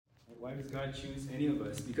Why does God choose any of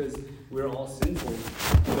us? Because we're all sinful.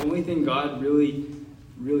 The only thing God really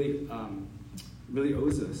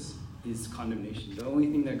owes us is condemnation. The only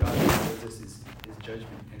thing that God owes us is judgment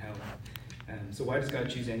and hell. So why does God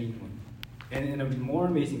choose anyone? And a more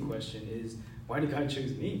amazing question is, why did God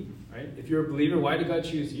choose me? Right? If you're a believer, why did God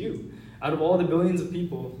choose you? Out of all the billions of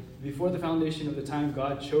people, before the foundation of the time,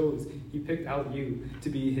 God chose, he picked out you to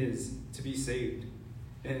be his, to be saved.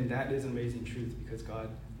 And that is amazing truth, because God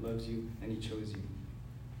loves you and he chose you.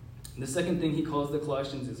 And the second thing he calls the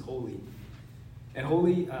Colossians is holy. And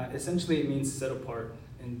holy, essentially it means set apart.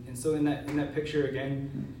 And so in that picture,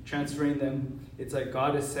 again, transferring them, it's like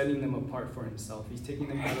God is setting them apart for himself. He's taking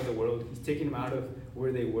them out of the world. He's taking them out of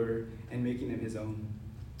where they were and making them his own.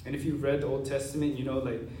 And if you've read the Old Testament, you know,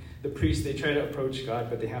 like the priests, they try to approach God,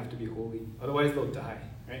 but they have to be holy. Otherwise, they'll die,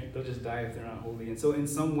 right? They'll just die if they're not holy. And so in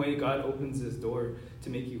some way, God opens this door to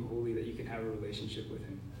make you holy, that you can have a relationship with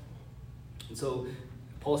him. And so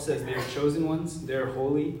Paul says they are chosen ones, they are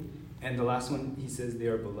holy, and the last one, he says they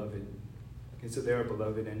are beloved. Okay, so they are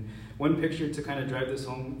beloved. And one picture to kind of drive this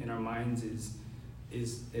home in our minds is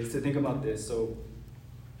to think about this. So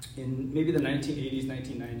in maybe the 1980s,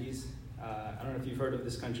 1990s, I don't know if you've heard of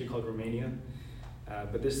this country called Romania,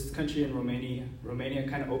 but this country in Romania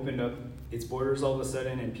kind of opened up its borders all of a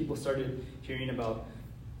sudden, and people started hearing about,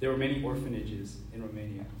 there were many orphanages in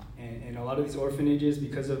Romania. And a lot of these orphanages,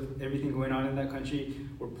 because of everything going on in that country,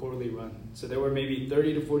 were poorly run. So there were maybe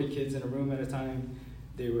 30 to 40 kids in a room at a time.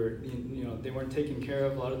 They were, they weren't taken care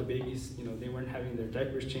of. A lot of the babies, they weren't having their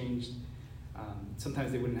diapers changed.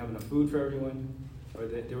 Sometimes they wouldn't have enough food for everyone, or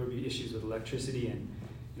there would be issues with electricity, and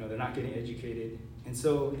they're not getting educated. And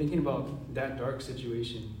so thinking about that dark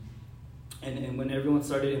situation, and when everyone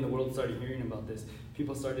in the world started hearing about this,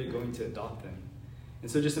 people started going to adopt them. And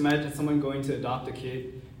so just imagine someone going to adopt a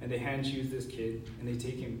kid, and they hand choose this kid, and they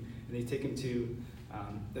take him to,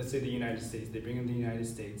 let's say, the United States. They bring him to the United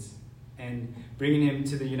States. And bringing him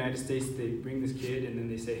to the United States, they bring this kid, and then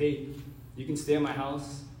they say, hey, you can stay at my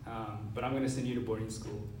house, but I'm going to send you to boarding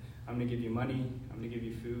school. I'm going to give you money, I'm going to give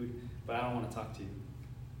you food, but I don't want to talk to you.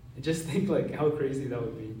 And just think like how crazy that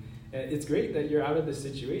would be. It's great that you're out of this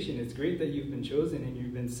situation. It's great that you've been chosen and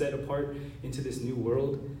you've been set apart into this new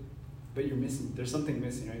world, but you're missing. There's something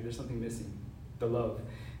missing, right? There's something missing. The love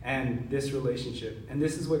and this relationship. And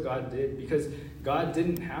this is what God did, because God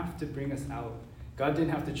didn't have to bring us out. God didn't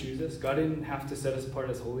have to choose us. God didn't have to set us apart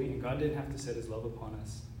as holy, and God didn't have to set his love upon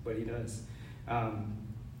us, but he does. And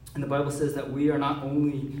the Bible says that we are not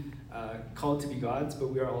only called to be God's, but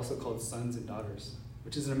we are also called sons and daughters,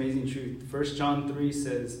 which is an amazing truth. 1 John 3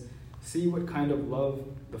 says, see what kind of love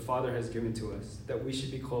the Father has given to us, that we should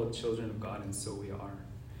be called children of God, and so we are.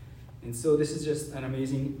 And so this is just an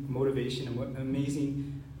amazing motivation, an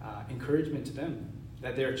amazing encouragement to them,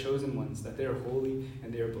 that they are chosen ones, that they are holy,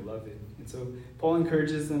 and they are beloved. And so Paul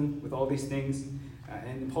encourages them with all these things.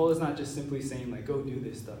 And Paul is not just simply saying, like, go do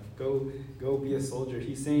this stuff. Go be a soldier.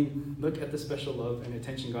 He's saying, look at the special love and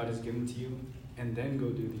attention God has given to you, and then go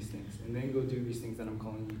do these things. And then go do these things that I'm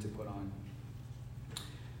calling you to put on.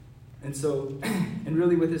 And so, and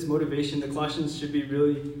really with this motivation, the Colossians should be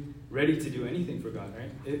really ready to do anything for God, right?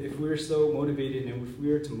 If we're so motivated, and if we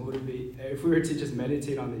were to just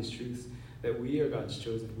meditate on these truths, that we are God's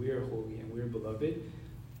chosen, we are holy, and we are beloved,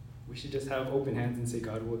 we should just have open hands and say,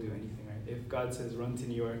 God will do anything, right? If God says run to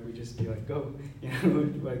New York, we just be like, go.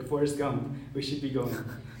 Like Forrest Gump, we should be going.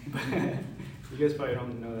 But you guys probably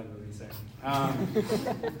don't know that movie, sorry.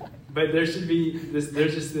 But there's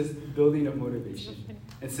just this building of motivation.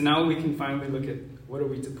 And so now we can finally look at what are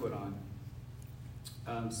we to put on.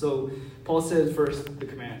 So Paul says first the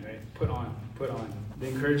command, right? Put on. The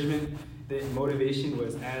encouragement, the motivation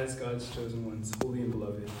was as God's chosen ones, holy and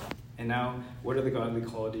beloved. And now, what are the godly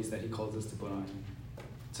qualities that he calls us to put on?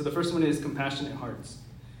 So the first one is compassionate hearts.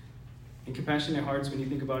 And compassionate hearts, when you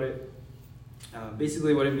think about it,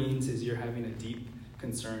 basically what it means is you're having a deep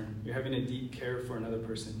concern. You're having a deep care for another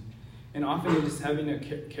person. And often you're just having a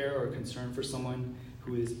care or concern for someone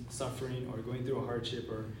who is suffering or going through a hardship,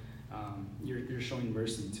 or you're showing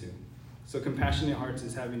mercy to. So compassionate hearts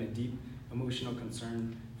is having a deep emotional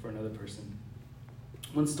concern for another person.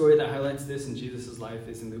 One story that highlights this in Jesus' life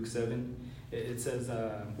is in Luke 7. It says,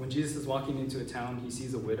 when Jesus is walking into a town, he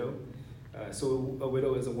sees a widow. So a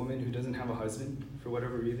widow is a woman who doesn't have a husband for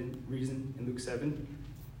whatever reason in Luke 7.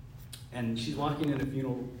 And she's walking in a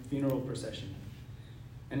funeral procession.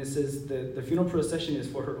 And it says the funeral procession is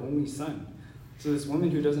for her only son. So this woman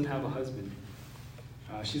who doesn't have a husband,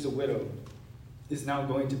 she's a widow, is now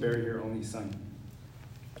going to bury her only son.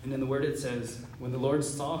 And in the word it says, when the Lord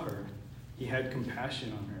saw her, he had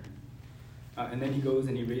compassion on her. And then he goes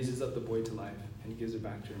and he raises up the boy to life, and he gives it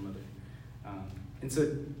back to her mother. And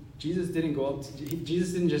so Jesus didn't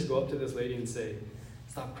just go up to this lady and say,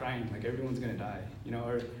 stop crying, like everyone's going to die,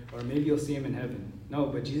 or maybe you'll see him in heaven. No,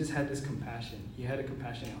 but Jesus had this compassion. He had a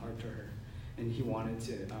compassionate heart to her, and he wanted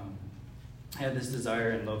to have this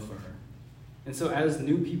desire and love for her. And so as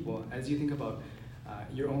new people, as you think about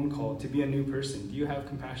your own call to be a new person, do you have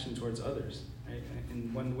compassion towards others? Right?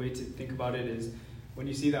 And one way to think about it is when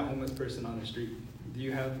you see that homeless person on the street,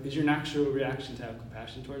 is your natural reaction to have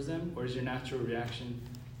compassion towards them, or is your natural reaction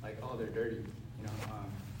like, oh, they're dirty,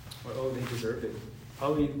 or oh, they deserve it?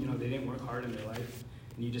 Probably, they didn't work hard in their life,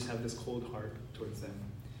 and you just have this cold heart towards them.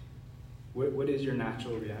 What is your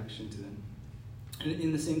natural reaction to them? And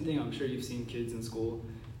in the same thing, I'm sure you've seen kids in school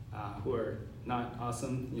who are not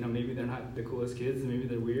awesome. Maybe they're not the coolest kids, maybe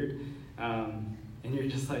they're weird, and you're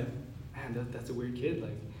just like, man, that's a weird kid.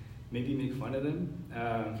 Like, maybe make fun of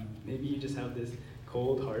them. Maybe you just have this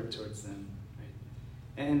cold heart towards them.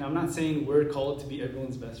 Right? And I'm not saying we're called to be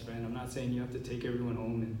everyone's best friend. I'm not saying you have to take everyone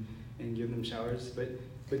home and give them showers.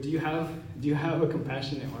 But do you have a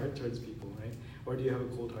compassionate heart towards people, right? Or do you have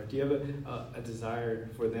a cold heart? Do you have a desire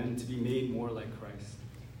for them to be made more like Christ?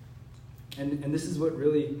 And this is what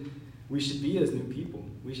really we should be as new people.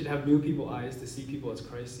 We should have new people eyes to see people as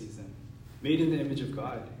Christ sees them, made in the image of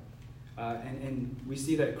God. And we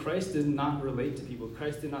see that Christ did not relate to people.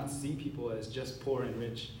 Christ did not see people as just poor and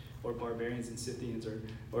rich, or barbarians and Scythians,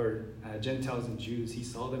 or Gentiles and Jews. He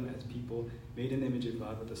saw them as people made in the image of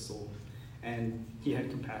God with a soul. And he had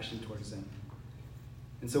compassion towards them.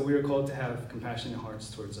 And so we are called to have compassionate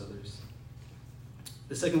hearts towards others.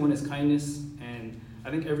 The second one is kindness. And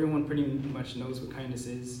I think everyone pretty much knows what kindness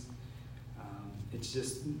is. It's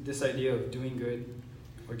just this idea of doing good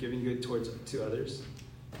or giving good to others.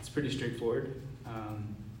 It's pretty straightforward.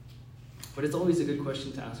 But it's always a good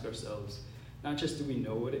question to ask ourselves. Not just do we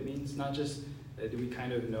know what it means, not just do we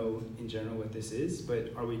kind of know in general what this is,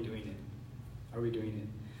 but are we doing it? Are we doing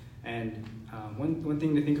it? And one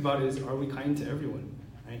thing to think about is, are we kind to everyone?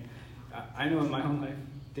 Right? I know in my own life,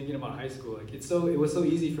 thinking about high school, like it was so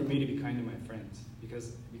easy for me to be kind to my friends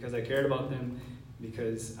because I cared about them,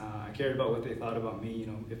 because I cared about what they thought about me.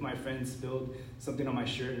 If my friends spilled something on my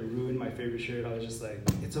shirt and ruined my favorite shirt, I was just like,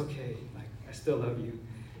 it's okay, like I still love you.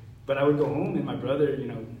 But I would go home and my brother,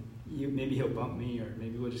 maybe he'll bump me, or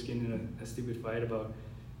maybe we'll just get in a stupid fight about,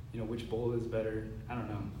 which bowl is better. I don't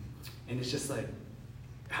know. And it's just like,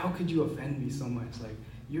 how could you offend me so much? Like,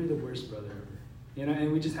 you're the worst brother ever.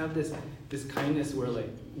 And we just have this kindness where like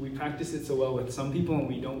we practice it so well with some people, and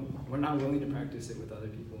we're not willing to practice it with other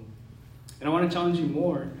people. And I want to challenge you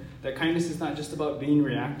more that kindness is not just about being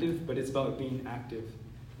reactive, but it's about being active.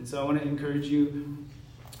 And so I want to encourage you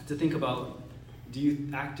to think about, do you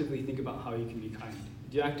actively think about how you can be kind?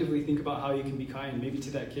 Do you actively think about how you can be kind, maybe to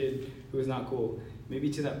that kid who is not cool, maybe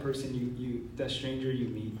to that person that stranger you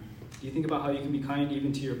meet? Do you think about how you can be kind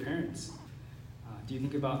even to your parents? Do you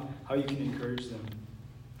think about how you can encourage them?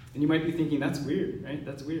 And you might be thinking, that's weird, right?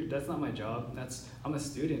 That's weird. That's not my job. I'm a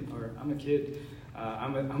student, or I'm a kid.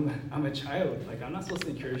 I'm a child. Like, I'm not supposed to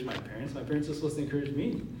encourage my parents. My parents are supposed to encourage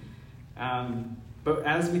me. But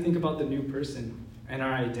as we think about the new person and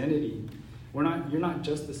our identity, you're not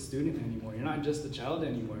just a student anymore. You're not just a child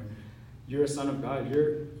anymore. You're a son of God.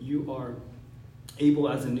 You are able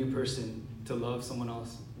as a new person to love someone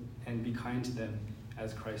else and be kind to them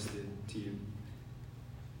as Christ did to you.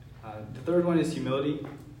 The third one is humility.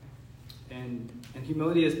 And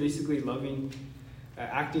humility is basically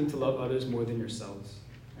acting to love others more than yourselves.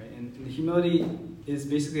 Right? And the humility is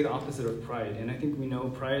basically the opposite of pride. And I think we know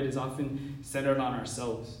pride is often centered on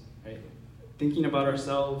ourselves. Right? Thinking about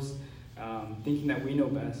ourselves, thinking that we know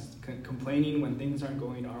best, complaining when things aren't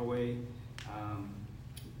going our way,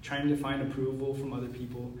 trying to find approval from other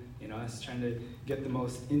people, us trying to get the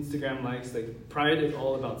most Instagram likes. Like, pride is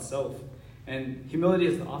all about self. And humility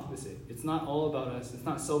is the opposite. It's not all about us. It's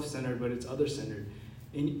not self-centered, but it's other-centered.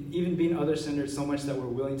 And even being other-centered so much that we're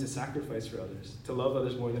willing to sacrifice for others, to love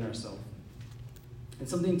others more than ourselves. And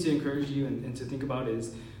something to encourage you and to think about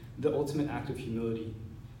is the ultimate act of humility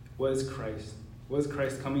was Christ. Was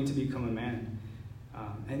Christ coming to become a man?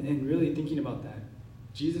 And really thinking about that.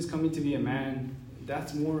 Jesus coming to be a man,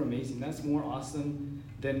 that's more amazing. That's more awesome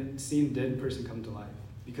than seeing a dead person come to life.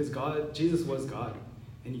 Because Jesus was God,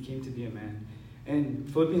 and he came to be a man. And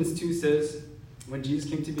Philippians 2 says, when Jesus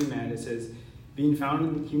came to be a man, it says, being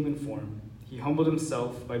found in human form, he humbled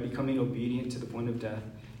himself by becoming obedient to the point of death,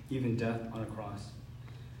 even death on a cross.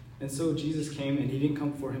 And so Jesus came, and he didn't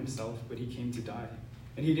come for himself, but he came to die.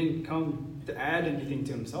 And he didn't come to add anything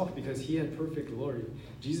to himself because he had perfect glory.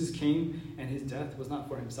 Jesus came, and his death was not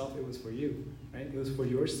for himself, it was for you, right? It was for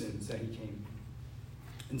your sins that he came.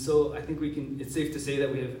 And so I think it's safe to say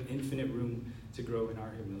that we have infinite room to grow in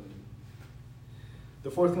our humility.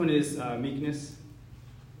 The fourth one is meekness.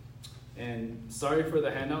 And sorry for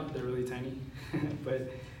the handout, they're really tiny,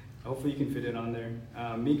 but hopefully you can fit it on there.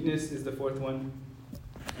 Meekness is the fourth one.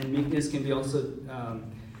 And meekness can be also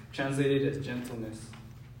translated as gentleness.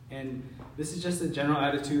 And this is just a general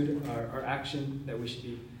attitude or action that we should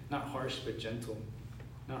be not harsh but gentle.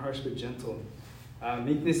 Not harsh but gentle.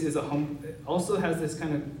 Meekness is also has this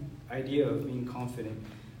kind of idea of being confident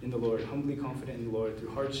in the Lord, humbly confident in the Lord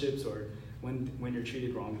through hardships or when you're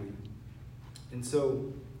treated wrongly. And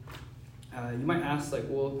so you might ask, like,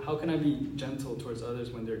 well, how can I be gentle towards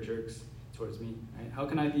others when they're jerks towards me? Right? How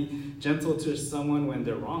can I be gentle to someone when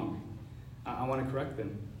they're wrong? I want to correct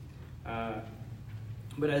them.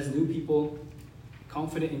 But as new people,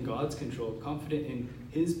 confident in God's control, confident in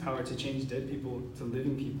his power to change dead people to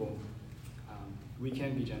living people, we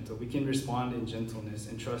can be gentle. We can respond in gentleness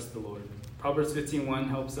and trust the Lord. Proverbs 15:1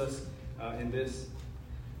 helps us in this.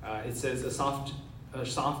 It says, a soft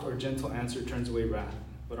or gentle answer turns away wrath,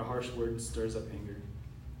 but a harsh word stirs up anger.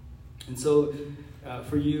 And so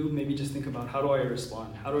for you, maybe just think about, how do I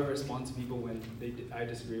respond? How do I respond to people when I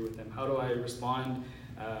disagree with them? How do I respond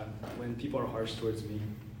when people are harsh towards me?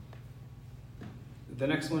 The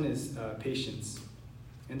next one is patience.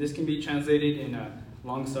 And this can be translated in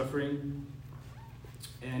long-suffering.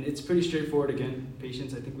 And it's pretty straightforward again.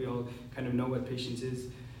 Patience, I think we all kind of know what patience is,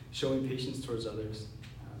 showing patience towards others.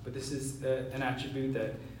 But this is an attribute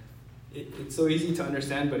that it's so easy to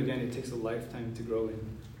understand, but again, it takes a lifetime to grow in.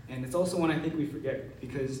 And it's also one I think we forget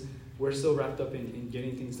because we're so wrapped up in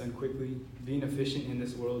getting things done quickly, being efficient in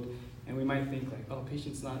this world, and we might think like, oh,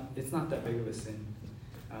 patience, it's not that big of a sin.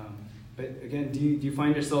 But again, do you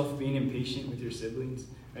find yourself being impatient with your siblings,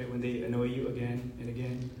 right? When they annoy you again and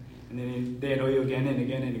again, and then they annoy you again and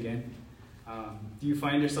again and again? Do you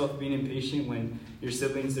find yourself being impatient when your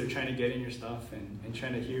siblings are trying to get in your stuff and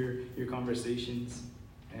trying to hear your conversations?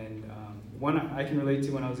 And one I can relate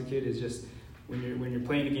to when I was a kid is just when you're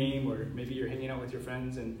playing a game or maybe you're hanging out with your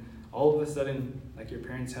friends and all of a sudden, like, your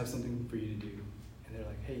parents have something for you to do. And they're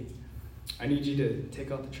like, hey, I need you to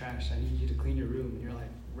take out the trash. I need you to clean your room. And you're like,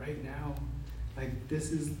 right now? Like,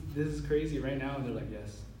 this is crazy right now? And they're like,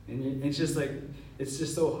 yes. And it's just like, it's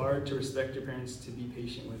just so hard to respect your parents, to be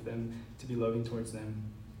patient with them, to be loving towards them.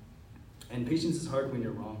 And patience is hard when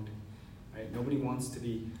you're wronged, right? Nobody wants to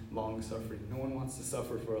be long-suffering. No one wants to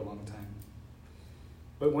suffer for a long time.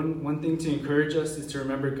 But one thing to encourage us is to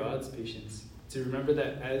remember God's patience, to remember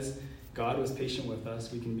that as God was patient with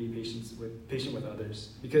us, we can be patient with others.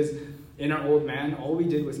 Because in our old man, all we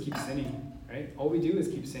did was keep sinning, right? All we do is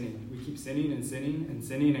keep sinning. We keep sinning and sinning and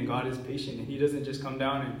sinning, and God is patient. And he doesn't just come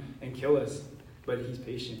down and kill us, but he's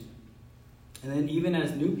patient. And then even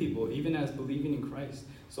as new people, even as believing in Christ,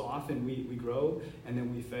 so often we grow and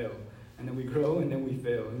then we fail. And then we grow and then we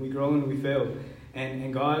fail. And we grow and we fail.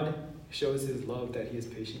 And God shows his love that he is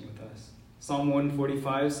patient with us. Psalm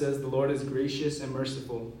 145 says, the Lord is gracious and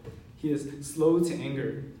merciful. He is slow to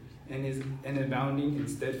anger and abounding in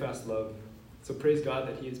steadfast love. So praise God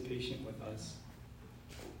that he is patient with us.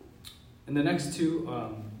 And the next two,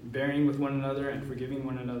 bearing with one another and forgiving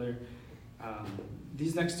one another,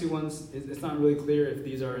 these next two ones, it's not really clear if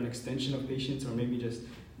these are an extension of patience or maybe just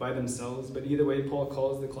by themselves. But either way, Paul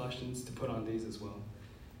calls the Colossians to put on these as well.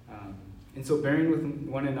 And so bearing with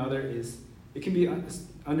one another it can be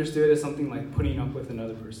understood as something like putting up with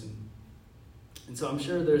another person. And so I'm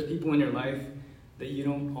sure there's people in your life that you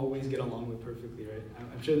don't always get along with perfectly, right?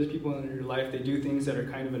 I'm sure there's people in your life, they do things that are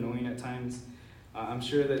kind of annoying at times. I'm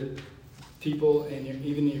sure that people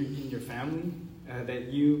even in your family, that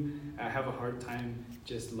you have a hard time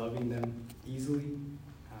just loving them easily.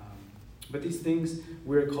 But these things,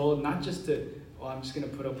 we're called not just to, well, I'm just going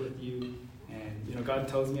to put up with you. And, God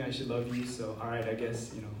tells me I should love you, so all right, I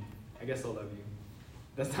guess I'll love you.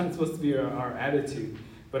 That's not supposed to be our attitude.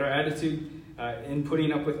 But our attitude in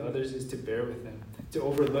putting up with others is to bear with them, to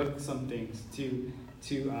overlook some things, to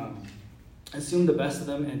assume the best of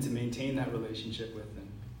them, and to maintain that relationship with them.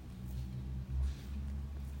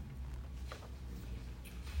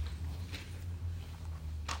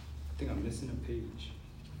 I think I'm missing a page.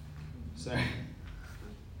 Sorry.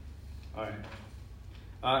 All right.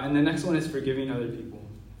 And the next one is forgiving other people,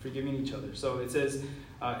 forgiving each other. So it says,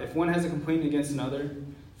 if one has a complaint against another,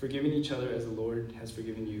 forgiving each other as the Lord has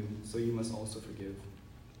forgiven you, so you must also forgive.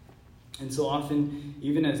 And so often,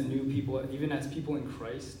 even as new people, even as people in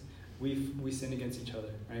Christ, we sin against each other,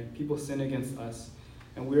 right? People sin against us.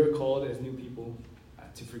 And we are called as new people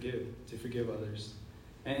to forgive others.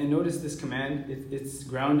 And notice this command, it's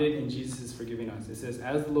grounded in Jesus' forgiving us. It says,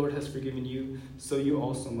 as the Lord has forgiven you, so you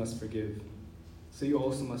also must forgive. So you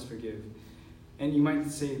also must forgive. And you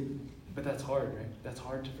might say, but that's hard, right? That's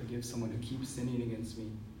hard to forgive someone who keeps sinning against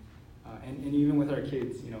me. And even with our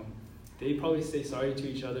kids, they probably say sorry to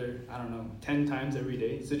each other, 10 times every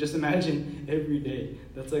day. So just imagine every day.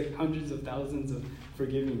 That's like hundreds of thousands of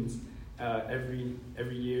forgivings every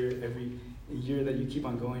year that you keep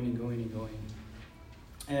on going and going and going.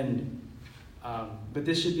 And but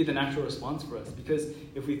this should be the natural response for us, because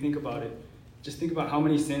if we think about it, just think about how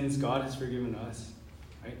many sins God has forgiven us,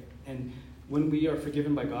 right? And when we are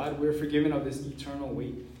forgiven by God, we're forgiven of this eternal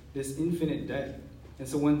weight, this infinite debt. And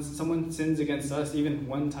so when someone sins against us, even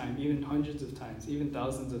one time, even hundreds of times, even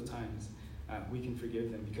thousands of times, we can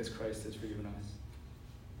forgive them because Christ has forgiven us.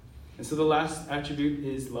 And so the last attribute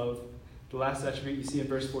is love. The last attribute you see in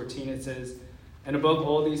verse 14, it says, and above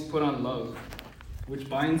all these put on love, which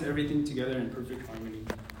binds everything together in perfect harmony.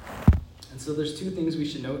 And so there's two things we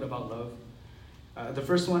should note about love. The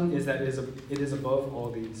first one is that it is above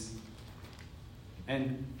all these.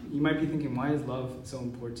 And you might be thinking, why is love so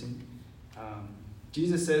important?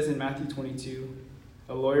 Jesus says in Matthew 22,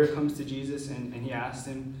 a lawyer comes to Jesus and he asks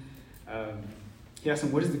him,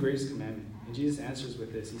 what is the greatest commandment? And Jesus answers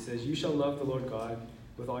with this. He says, you shall love the Lord God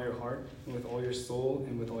with all your heart and with all your soul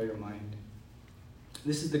and with all your mind.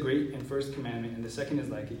 This is the great and first commandment, and the second is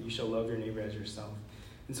like it, you shall love your neighbor as yourself.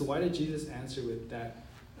 And so why did Jesus answer with that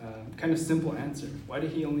kind of simple answer? Why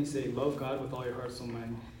did he only say, love God with all your heart, soul,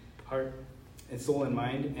 and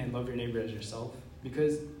mind, and love your neighbor as yourself?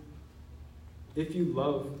 Because if you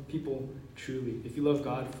love people truly, if you love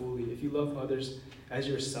God fully, if you love others as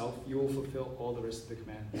yourself, you will fulfill all the rest of the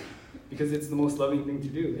command. Because it's the most loving thing to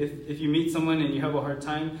do. If you meet someone and you have a hard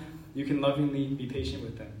time, you can lovingly be patient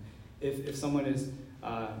with them. If someone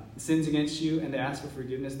sins against you and they ask for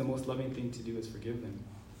forgiveness, the most loving thing to do is forgive them.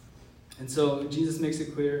 And so Jesus makes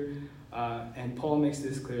it clear, and Paul makes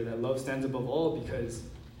this clear, that love stands above all because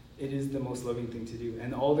it is the most loving thing to do.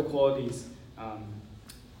 And all the qualities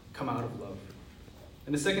come out of love.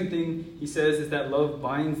 And the second thing he says is that love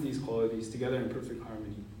binds these qualities together in perfect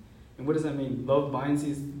harmony. And what does that mean? Love binds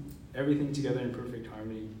everything together in perfect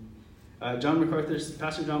harmony.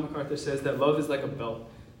 Pastor John MacArthur says that love is like a belt.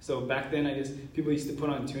 So back then, I guess people used to put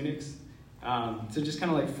on tunics. So just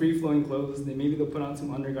kind of like free-flowing clothes. Maybe they'll put on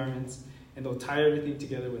some undergarments, and they'll tie everything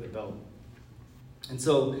together with a belt. And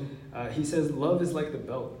so he says love is like the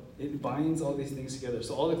belt. It binds all these things together.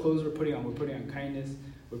 So all the clothes we're putting on kindness,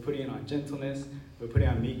 we're putting on gentleness, we're putting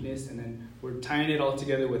on meekness, and then we're tying it all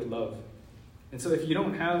together with love. And so if you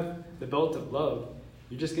don't have the belt of love,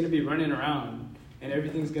 you're just going to be running around, and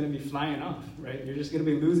everything's going to be flying off, right? You're just going to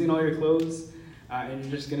be losing all your clothes, and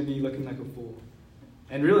you're just going to be looking like a fool.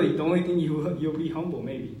 And really, the only thing you'll be humble,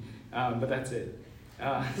 maybe, but that's it.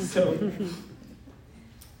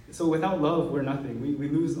 So without love, we're nothing. We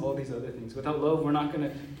lose all these other things. Without love, we're not going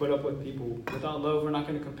to put up with people. Without love, we're not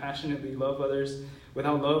going to compassionately love others.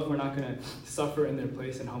 Without love, we're not going to suffer in their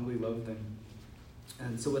place and humbly love them.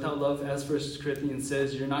 And so without love, as 1 Corinthians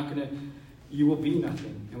says, you will be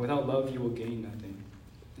nothing. And without love, you will gain nothing.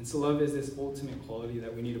 And so love is this ultimate quality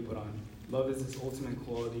that we need to put on. Love is this ultimate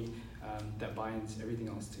quality that binds everything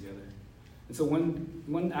else together. And so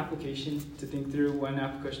one application to think through, one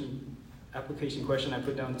application question I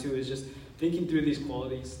put down too is just thinking through these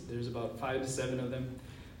qualities. There's about 5 to 7 of them.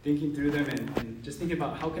 Thinking through them and just thinking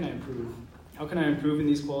about how can I improve? How can I improve in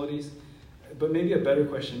these qualities? But maybe a better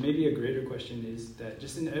question, maybe a greater question is that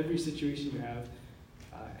just in every situation you have,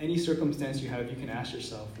 any circumstance you have, you can ask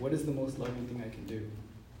yourself, what is the most loving thing I can do?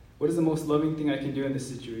 What is the most loving thing I can do in this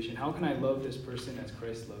situation? How can I love this person as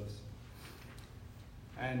Christ loves?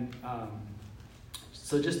 And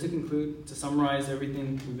so just to conclude, to summarize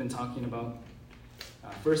everything we've been talking about,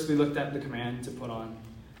 first we looked at the command to put on.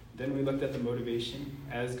 Then we looked at the motivation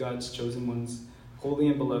as God's chosen ones, holy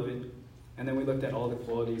and beloved. And then we looked at all the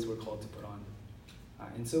qualities we're called to put on.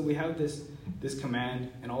 And so we have this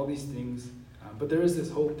command and all these things, but there is this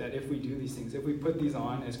hope that if we do these things, if we put these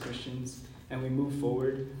on as Christians and we move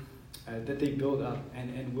forward, that they build up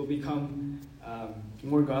and we'll become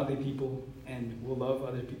more godly people and we'll love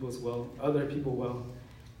other people well.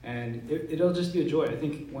 And it'll just be a joy. I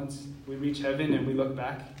think once we reach heaven and we look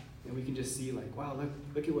back and we can just see like, wow,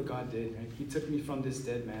 look at what God did. Right? He took me from this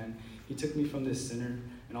dead man. He took me from this sinner.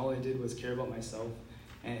 And all I did was care about myself.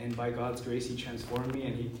 And by God's grace, he transformed me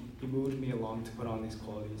and he moved me along to put on these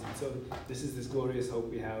qualities. And so this is this glorious hope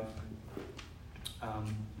we have.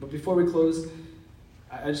 But before we close,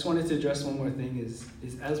 I just wanted to address one more thing is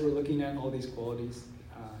as we're looking at all these qualities,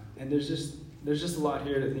 And there's just a lot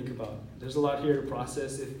here to think about. There's a lot here to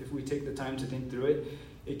process if we take the time to think through it.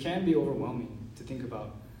 It can be overwhelming to think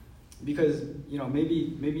about. Because,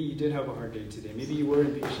 maybe you did have a hard day today. Maybe you were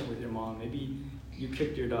impatient with your mom. Maybe you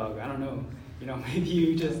kicked your dog. I don't know. Maybe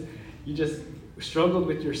you just struggled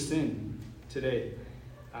with your sin today.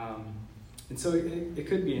 And so it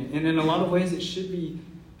could be. And in a lot of ways, it should be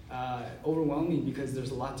overwhelming because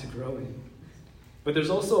there's a lot to grow in. But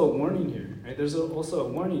there's also a warning here, right? There's also a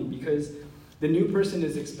warning because the new person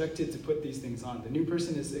is expected to put these things on. The new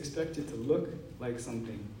person is expected to look like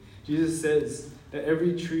something. Jesus says that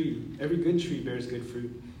every good tree bears good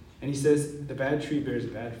fruit. And he says the bad tree bears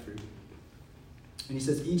bad fruit. And he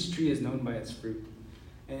says each tree is known by its fruit.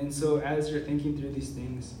 And so as you're thinking through these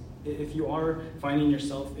things, if you are finding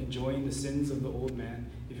yourself enjoying the sins of the old man,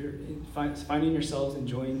 if you're finding yourselves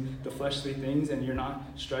enjoying the fleshly things and you're not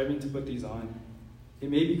striving to put these on, it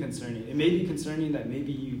may be concerning. It may be concerning that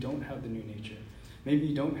maybe you don't have the new nature. Maybe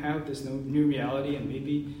you don't have this new reality, and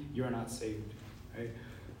maybe you're not saved, right?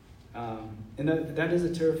 And that is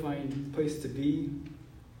a terrifying place to be,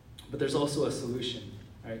 but there's also a solution,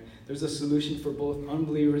 right? There's a solution for both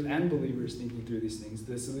unbelievers and believers thinking through these things.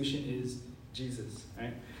 The solution is Jesus,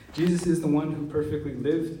 right? Jesus is the one who perfectly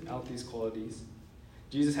lived out these qualities.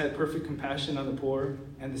 Jesus had perfect compassion on the poor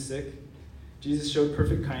and the sick. Jesus showed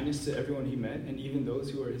perfect kindness to everyone he met, and even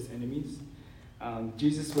those who were his enemies.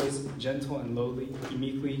 Jesus was gentle and lowly. He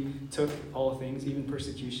meekly took all things, even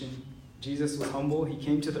persecution. Jesus was humble. He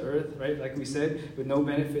came to the earth, right, like we said, with no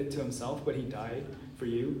benefit to himself, but he died for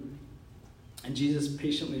you. And Jesus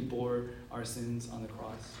patiently bore our sins on the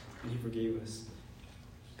cross, and he forgave us,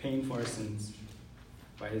 paying for our sins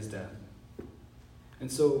by his death.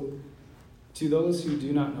 And so, to those who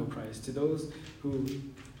do not know Christ, to those who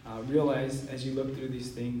realize as you look through these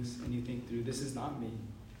things and you think through, this is not me.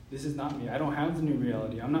 This is not me. I don't have the new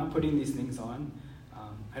reality. I'm not putting these things on.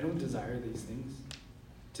 I don't desire these things.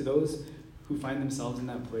 To those who find themselves in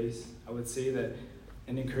that place, I would say that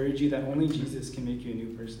and encourage you that only Jesus can make you a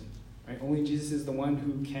new person. Right? Only Jesus is the one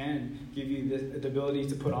who can give you the ability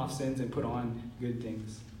to put off sins and put on good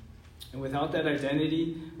things. And without that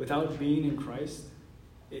identity, without being in Christ,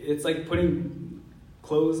 it's like putting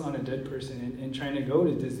clothes on a dead person and trying to go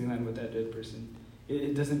to Disneyland with that dead person.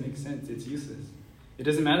 It doesn't make sense. It's useless. It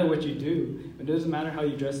doesn't matter what you do. It doesn't matter how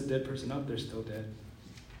you dress a dead person up. They're still dead.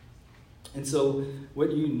 And so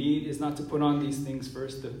what you need is not to put on these things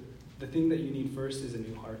first. The thing that you need first is a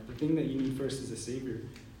new heart. The thing that you need first is a Savior.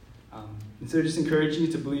 And so I just encourage you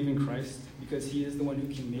to believe in Christ because he is the one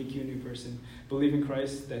who can make you a new person. Believe in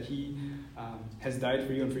Christ that he has died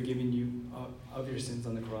for you and forgiven you of your sins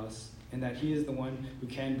on the cross, and that he is the one who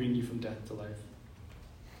can bring you from death to life.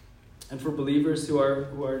 And for believers who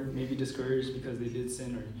are maybe discouraged because they did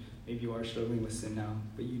sin, or maybe you are struggling with sin now,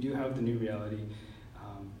 but you do have the new reality,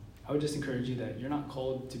 I would just encourage you that you're not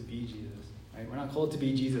called to be Jesus. Right? We're not called to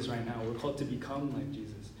be Jesus right now. We're called to become like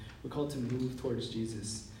Jesus. We're called to move towards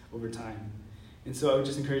Jesus over time. And so I would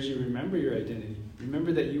just encourage you to remember your identity.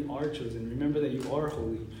 Remember that you are chosen. Remember that you are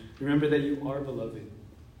holy. Remember that you are beloved.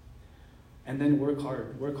 And then work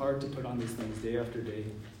hard. Work hard to put on these things day after day.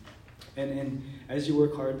 And as you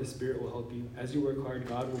work hard, the Spirit will help you. As you work hard,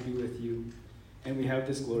 God will be with you. And we have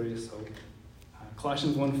this glorious hope.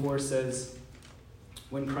 Colossians 1:4 says,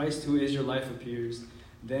 when Christ, who is your life, appears,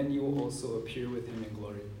 then you will also appear with him in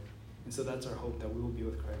glory. And so that's our hope, that we will be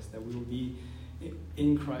with Christ, that we will be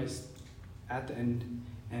in Christ at the end,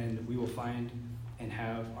 and we will find and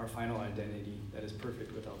have our final identity that is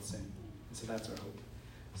perfect without sin. And so that's our hope.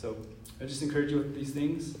 So I just encourage you with these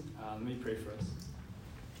things. Let me pray for us.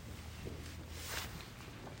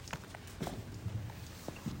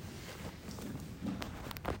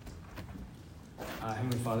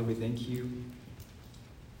 Heavenly Father, we thank you.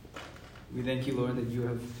 We thank you, Lord, that you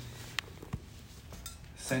have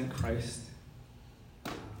sent Christ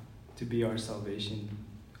to be our salvation.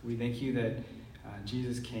 We thank you that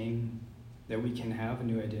Jesus came, that we can have a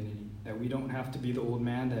new identity, that we don't have to be the old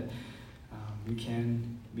man, that we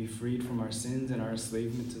can be freed from our sins and our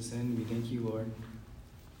enslavement to sin. We thank you, Lord,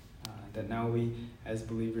 that now we, as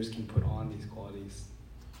believers, can put on these qualities.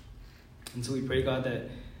 And so we pray, God, that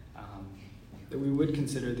we would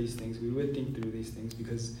consider these things, we would think through these things,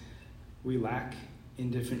 because we lack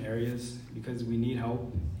in different areas, because we need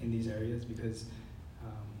help in these areas, because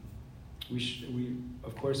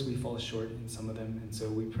of course we fall short in some of them. And so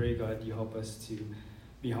we pray, God, you help us to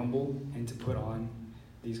be humble and to put on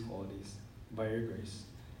these qualities by your grace.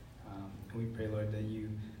 And we pray, Lord, that you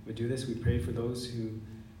would do this. We pray for those who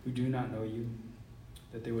do not know you,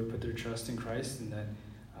 that they would put their trust in Christ, and that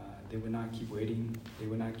they would not keep waiting, they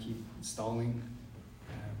would not keep stalling,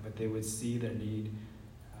 but they would see their need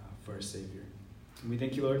for a Savior. And we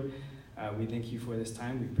thank you, Lord. We thank you for this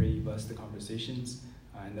time. We pray you bless the conversations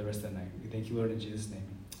and the rest of the night. We thank you, Lord, in Jesus' name.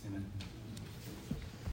 Amen.